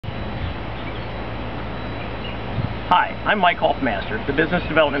Hi, I'm Mike Hoffmaster, the Business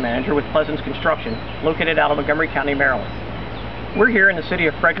Development Manager with Pleasance Construction, located out of Montgomery County, Maryland. We're here in the city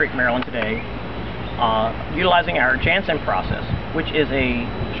of Frederick, Maryland today, utilizing our Janssen process, which is a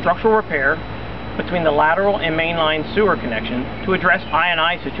structural repair between the lateral and mainline sewer connection to address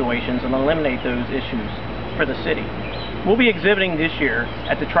I&I situations and eliminate those issues for the city. We'll be exhibiting this year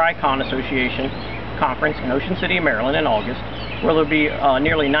at the Tri-Con Association Conference in Ocean City, Maryland in August, where there'll be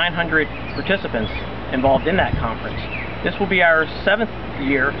nearly 900 participants involved in that conference. This will be our 7th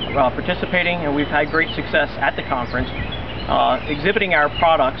year participating, and we've had great success at the conference exhibiting our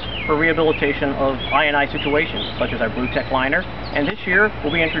products for rehabilitation of I&I situations, such as our Blue Tech liner, and this year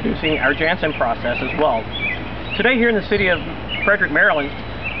we'll be introducing our Janssen process as well. Today here in the city of Frederick, Maryland,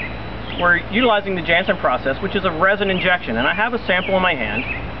 we're utilizing the Janssen process, which is a resin injection, and I have a sample in my hand.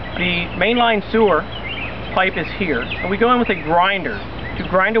 The mainline sewer pipe is here, and we go in with a grinder to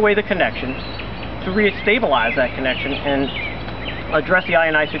grind away the connection, to re-stabilize that connection and address the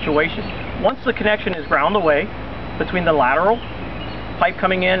I&I situation. Once the connection is ground away between the lateral pipe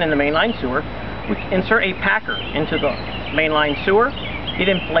coming in and the mainline sewer, we insert a packer into the mainline sewer. It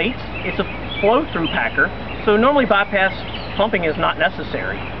inflates. It's a flow-through packer, so normally bypass pumping is not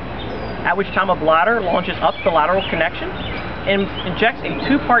necessary, at which time a bladder launches up the lateral connection and injects a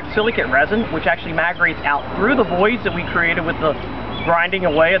 2-part silicate resin, which actually migrates out through the voids that we created with the grinding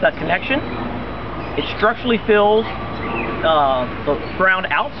away of that connection. It structurally fills the ground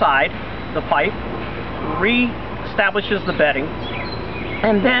outside the pipe, re-establishes the bedding,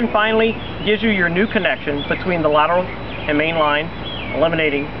 and then finally gives you your new connection between the lateral and main line,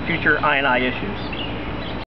 eliminating future I&I issues.